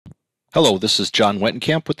Hello, this is John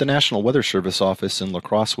Wentenkamp with the National Weather Service office in La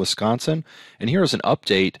Crosse, Wisconsin, and here is an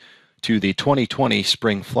update to the 2020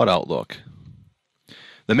 spring flood outlook.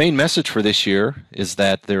 The main message for this year is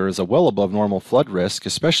that there is a well above normal flood risk,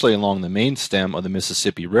 especially along the main stem of the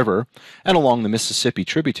Mississippi River, and along the Mississippi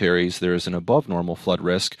tributaries there is an above normal flood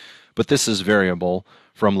risk, but this is variable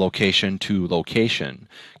from location to location.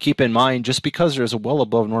 Keep in mind, just because there is a well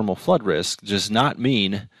above normal flood risk does not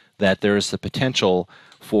mean that there is the potential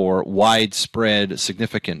for widespread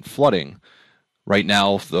significant flooding. Right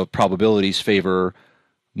now, the probabilities favor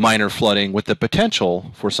minor flooding with the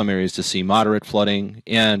potential for some areas to see moderate flooding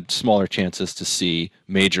and smaller chances to see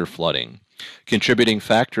major flooding. Contributing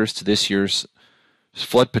factors to this year's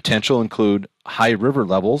flood potential include high river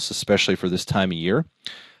levels, especially for this time of year,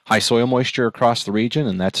 high soil moisture across the region,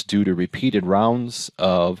 and that's due to repeated rounds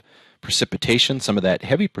of precipitation, some of that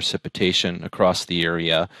heavy precipitation across the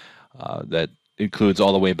area that includes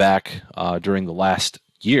all the way back during the last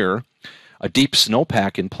year, a deep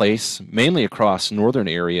snowpack in place, mainly across northern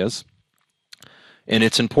areas. And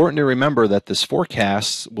it's important to remember that this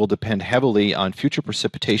forecast will depend heavily on future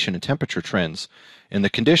precipitation and temperature trends, and the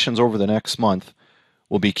conditions over the next month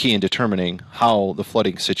will be key in determining how the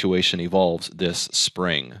flooding situation evolves this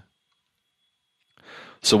spring.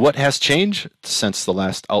 So what has changed since the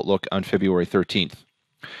last outlook on February 13th?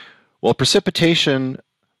 Well, precipitation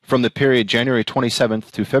from the period January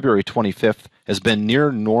 27th to February 25th has been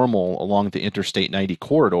near normal along the Interstate 90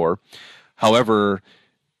 corridor. However,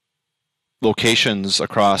 locations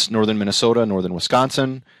across northern Minnesota, northern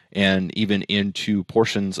Wisconsin, and even into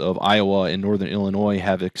portions of Iowa and northern Illinois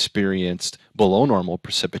have experienced below normal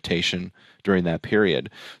precipitation during that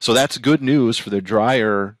period. So that's good news for the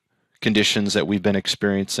drier conditions that we've been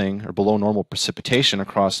experiencing, or below normal precipitation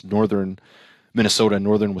across northern Minnesota and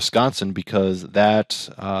northern Wisconsin, because that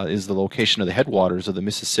is the location of the headwaters of the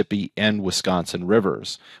Mississippi and Wisconsin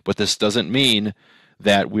rivers. But this doesn't mean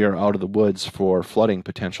that we are out of the woods for flooding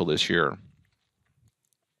potential this year.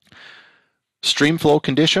 Streamflow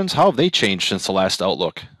conditions, how have they changed since the last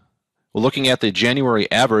outlook? Well, looking at the January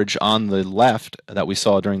average on the left that we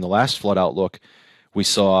saw during the last flood outlook, we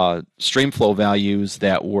saw streamflow values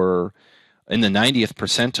that were in the 90th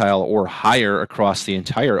percentile or higher across the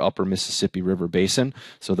entire upper Mississippi River Basin.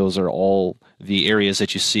 So those are all the areas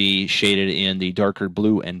that you see shaded in the darker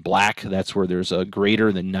blue and black. That's where there's a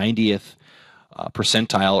greater than 90th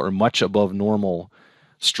percentile or much above normal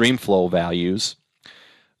streamflow values.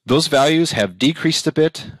 Those values have decreased a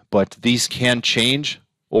bit, but these can change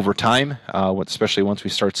over time, especially once we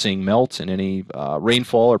start seeing melt and any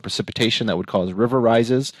rainfall or precipitation that would cause river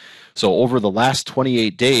rises. So over the last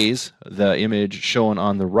 28 days, the image shown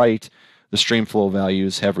on the right, the streamflow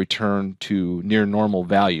values have returned to near normal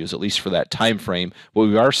values, at least for that time frame. But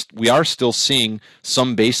we are still seeing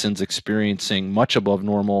some basins experiencing much above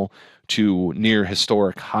normal to near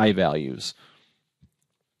historic high values.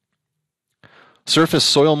 Surface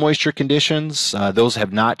soil moisture conditions, those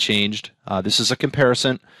have not changed. This is a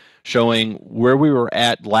comparison showing where we were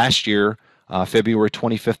at last year, February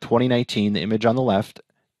 25th, 2019, the image on the left,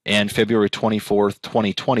 and February 24th,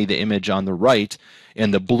 2020, the image on the right.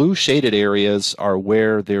 And the blue shaded areas are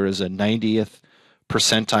where there is a 90th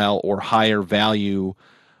percentile or higher value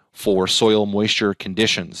for soil moisture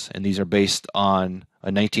conditions. And these are based on a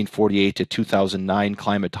 1948 to 2009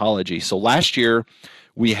 climatology. So last year,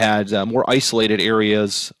 we had more isolated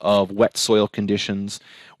areas of wet soil conditions,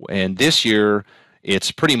 and this year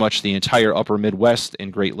it's pretty much the entire upper Midwest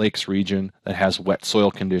and Great Lakes region that has wet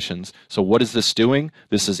soil conditions. So what is this doing?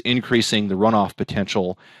 This is increasing the runoff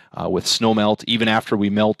potential with snowmelt, even after we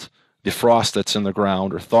melt the frost that's in the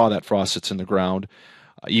ground or thaw that frost that's in the ground.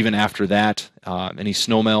 Even after that, any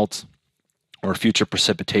snowmelt or future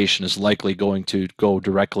precipitation is likely going to go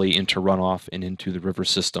directly into runoff and into the river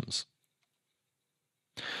systems.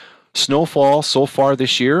 Snowfall so far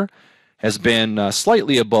this year has been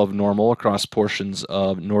slightly above normal across portions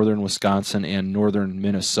of northern Wisconsin and northern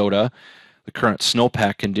Minnesota. The current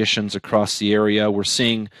snowpack conditions across the area, we're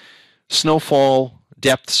seeing snowfall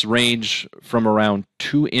depths range from around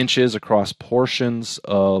 2 inches across portions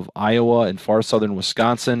of Iowa and far southern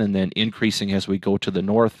Wisconsin, and then increasing as we go to the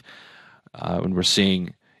north, when we're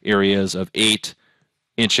seeing areas of 8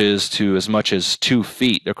 inches to as much as 2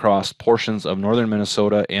 feet across portions of northern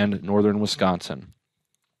Minnesota and northern Wisconsin.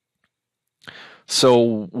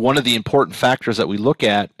 So one of the important factors that we look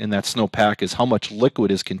at in that snowpack is how much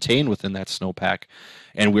liquid is contained within that snowpack.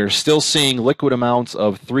 And we're still seeing liquid amounts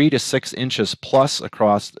of 3 to 6 inches plus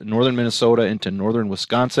across northern Minnesota into northern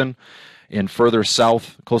Wisconsin, and further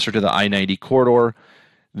south, closer to the I-90 corridor,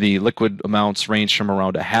 The liquid amounts range from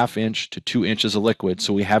around a ½ inch to 2 inches of liquid,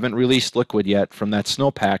 so we haven't released liquid yet from that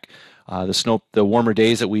snowpack. The warmer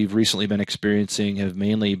days that we've recently been experiencing have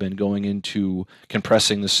mainly been going into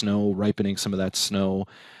compressing the snow, ripening some of that snow,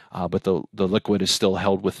 but the liquid is still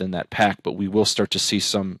held within that pack, but we will start to see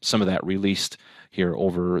some of that released here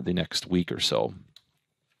over the next week or so.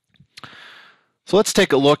 So let's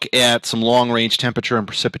take a look at some long-range temperature and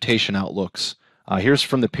precipitation outlooks. Here's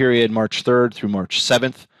from the period March 3rd through March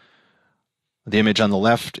 7th. The image on the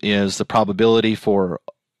left is the probability for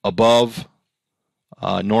above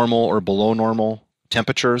normal or below normal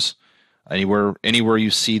temperatures. Anywhere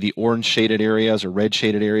you see the orange shaded areas or red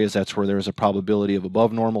shaded areas, that's where there's a probability of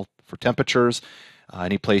above normal for temperatures.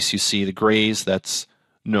 Any place you see the grays, that's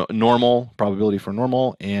normal, probability for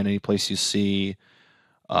normal, and any place you see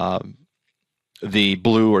the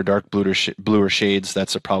blue or dark bluer shades,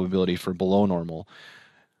 that's a probability for below normal.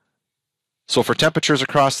 So for temperatures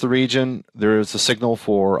across the region, there is a signal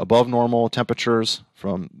for above normal temperatures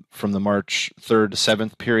from the March 3rd to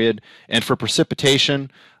 7th period, and for precipitation,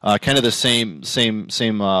 kind of the same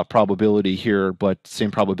probability here, but same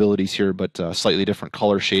probabilities here, but slightly different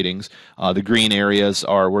color shadings. The green areas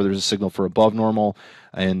are where there's a signal for above normal,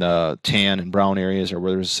 and tan and brown areas are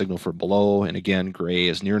where there's a signal for below, and again, gray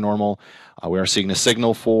is near normal. We are seeing a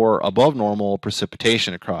signal for above normal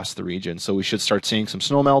precipitation across the region, so we should start seeing some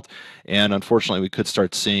snowmelt, and unfortunately we could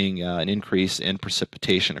start seeing an increase in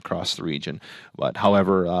precipitation across the region. But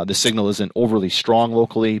however, the signal isn't overly strong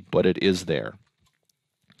locally, but it is there.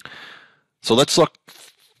 So let's look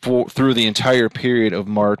through the entire period of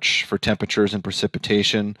March for temperatures and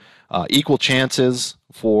precipitation. Equal chances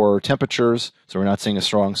for temperatures, so we're not seeing a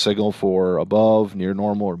strong signal for above, near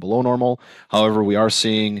normal, or below normal. However, we are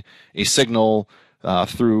seeing a signal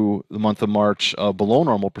through the month of March of below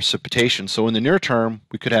normal precipitation. So in the near term,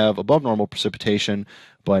 we could have above normal precipitation,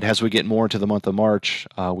 but as we get more into the month of March,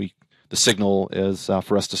 the signal is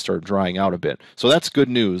for us to start drying out a bit. So that's good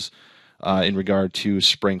news in regard to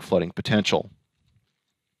spring flooding potential.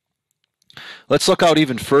 Let's look out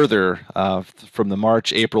even further from the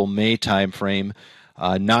March, April, May time frame.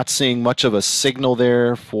 Not seeing much of a signal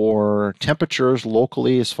there for temperatures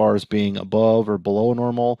locally as far as being above or below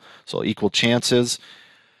normal, so equal chances.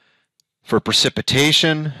 For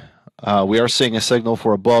precipitation, we are seeing a signal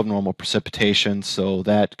for above normal precipitation, so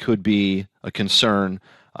that could be a concern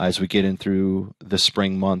as we get in through the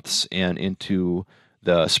spring months and into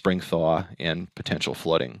the spring thaw and potential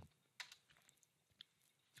flooding.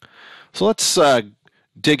 So let's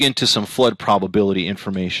dig into some flood probability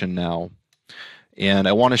information now, and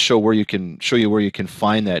I want to show you where you can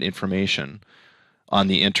find that information on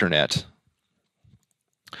the internet.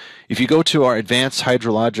 If you go to our Advanced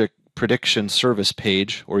Hydrologic Prediction Service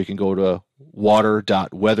page, or you can go to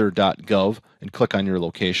water.weather.gov and click on your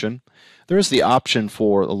location, there is the option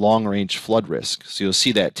for the long-range flood risk. So you'll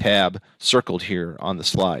see that tab circled here on the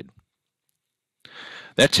slide.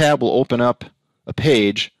 That tab will open up a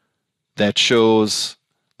page that shows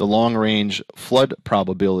the long-range flood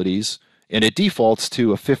probabilities, and it defaults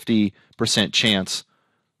to a 50% chance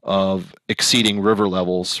of exceeding river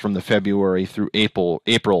levels from the February through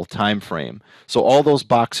April time frame. So all those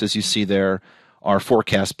boxes you see there are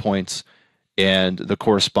forecast points and the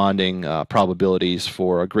corresponding probabilities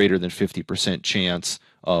for a greater than 50% chance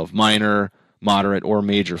of minor, moderate, or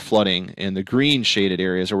major flooding, and the green shaded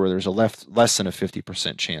areas are where there's a less than a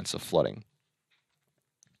 50% chance of flooding.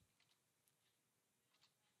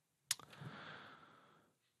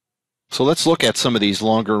 So let's look at some of these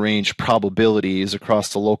longer range probabilities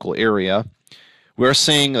across the local area. We're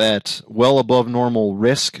seeing that well above normal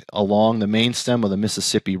risk along the main stem of the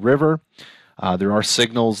Mississippi River. There are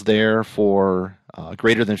signals there for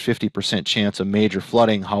greater than 50% chance of major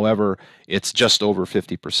flooding. However, it's just over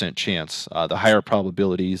 50% chance. The higher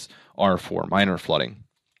probabilities are for minor flooding.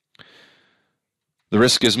 The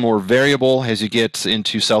risk is more variable as you get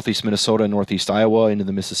into southeast Minnesota and northeast Iowa into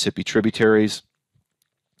the Mississippi tributaries.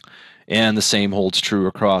 And the same holds true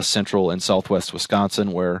across central and southwest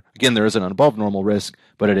Wisconsin, where, again, there isn't an above normal risk,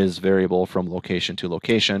 but it is variable from location to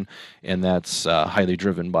location, and that's highly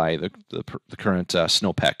driven by the current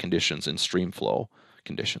snowpack conditions and streamflow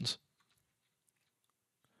conditions.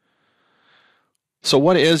 So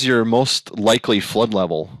what is your most likely flood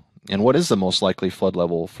level, and what is the most likely flood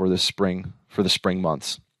level for the spring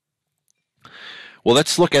months? Well,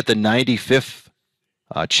 let's look at the 95th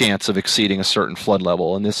chance of exceeding a certain flood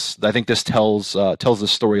level, and I think this tells the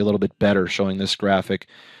story a little bit better, showing this graphic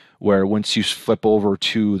where once you flip over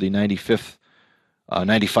to the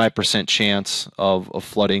 95% chance of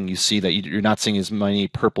flooding, you see that you're not seeing as many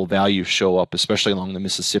purple values show up, especially along the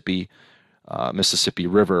Mississippi Mississippi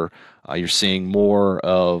River, you're seeing more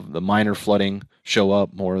of the minor flooding show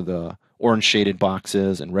up, more of the orange shaded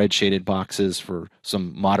boxes and red shaded boxes for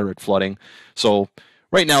some moderate flooding. So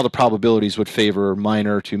right now the probabilities would favor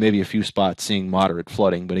minor to maybe a few spots seeing moderate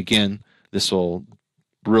flooding, but again, this will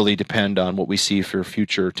really depend on what we see for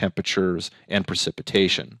future temperatures and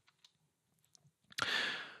precipitation.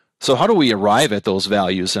 So how do we arrive at those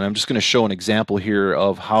values? And I'm just going to show an example here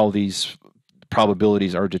of how these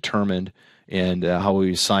probabilities are determined and how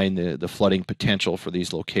we assign the flooding potential for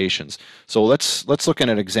these locations. So let's look at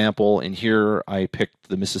an example, and here I picked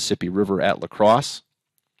the Mississippi River at La Crosse.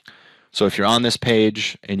 So if you're on this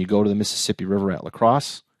page and you go to the Mississippi River at La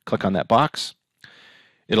Crosse, click on that box,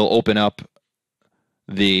 it'll open up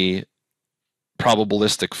the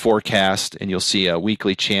probabilistic forecast, and you'll see a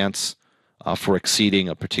weekly chance for exceeding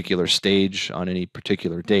a particular stage on any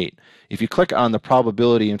particular date. If you click on the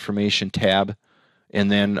probability information tab and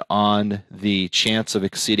then on the chance of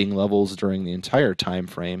exceeding levels during the entire time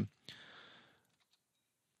frame,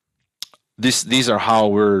 these are how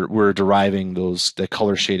we're deriving the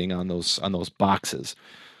color shading on those boxes.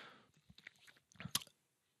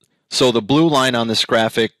 So the blue line on this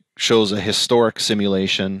graphic shows a historic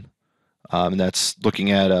simulation, and that's looking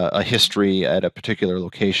at a history at a particular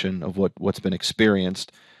location of what's been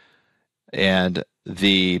experienced. And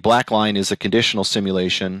the black line is a conditional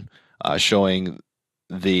simulation showing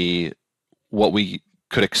what we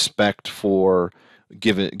could expect for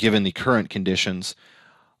given the current conditions.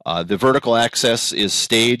 The vertical axis is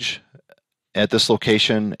stage at this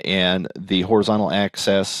location, and the horizontal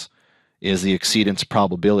axis is the exceedance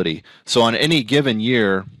probability. So on any given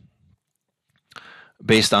year,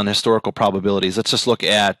 based on historical probabilities, let's just look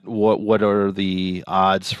at what are the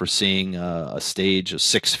odds for seeing a stage of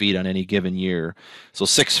 6 feet on any given year. So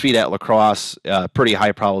 6 feet at La Crosse, pretty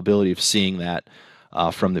high probability of seeing that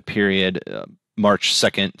from the period March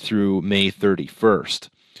 2nd through May 31st,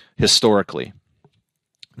 historically.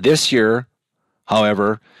 This year,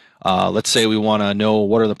 however, let's say we want to know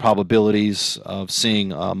what are the probabilities of seeing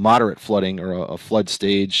moderate flooding or a flood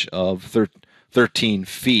stage of 13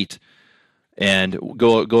 feet. And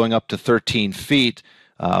going up to 13 feet,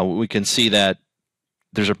 we can see that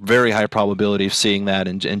there's a very high probability of seeing that,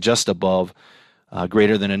 and just above,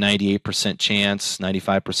 greater than a 98% chance,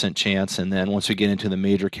 95% chance. And then once we get into the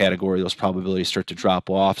major category, those probabilities start to drop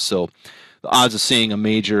off. So the odds of seeing a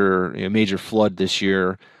major flood this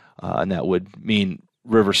year, and that would mean a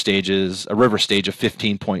river stage of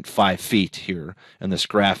 15.5 feet here in this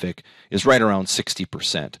graphic, is right around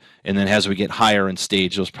 60%. And then as we get higher in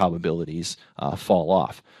stage, those probabilities fall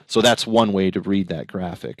off. So that's one way to read that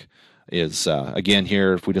graphic. Is again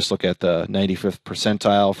here, if we just look at the 95th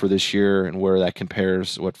percentile for this year and where that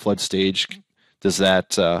compares, what flood stage does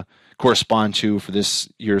that correspond to for this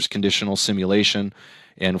year's conditional simulation,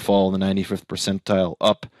 and follow the 95th percentile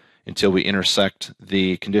up until we intersect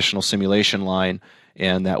the conditional simulation line,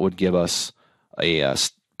 and that would give us a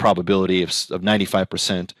probability of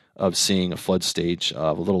 95% of seeing a flood stage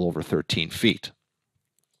of a little over 13 feet.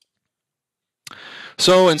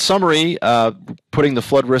 So in summary, putting the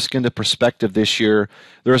flood risk into perspective this year,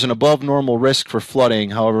 there is an above normal risk for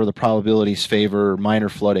flooding. However, the probabilities favor minor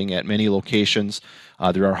flooding at many locations.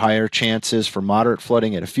 There are higher chances for moderate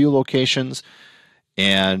flooding at a few locations,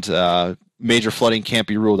 and major flooding can't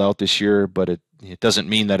be ruled out this year, but it doesn't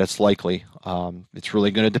mean that it's likely. It's really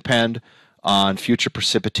going to depend on future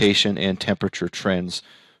precipitation and temperature trends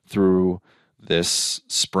through this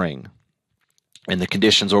spring. And the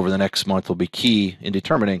conditions over the next month will be key in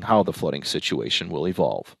determining how the flooding situation will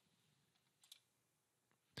evolve.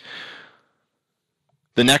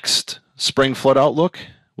 The next spring flood outlook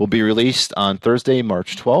will be released on Thursday,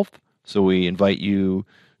 March 12th. So we invite you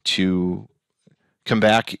to come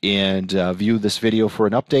back and view this video for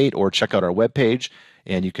an update, or check out our webpage,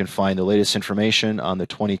 and you can find the latest information on the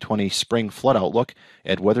 2020 Spring Flood Outlook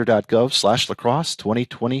at weather.gov/lacrosse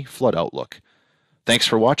 2020 Flood Outlook. Thanks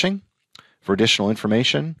for watching. For additional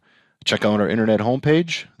information, check out our internet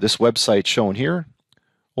homepage, this website shown here,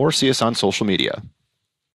 or see us on social media.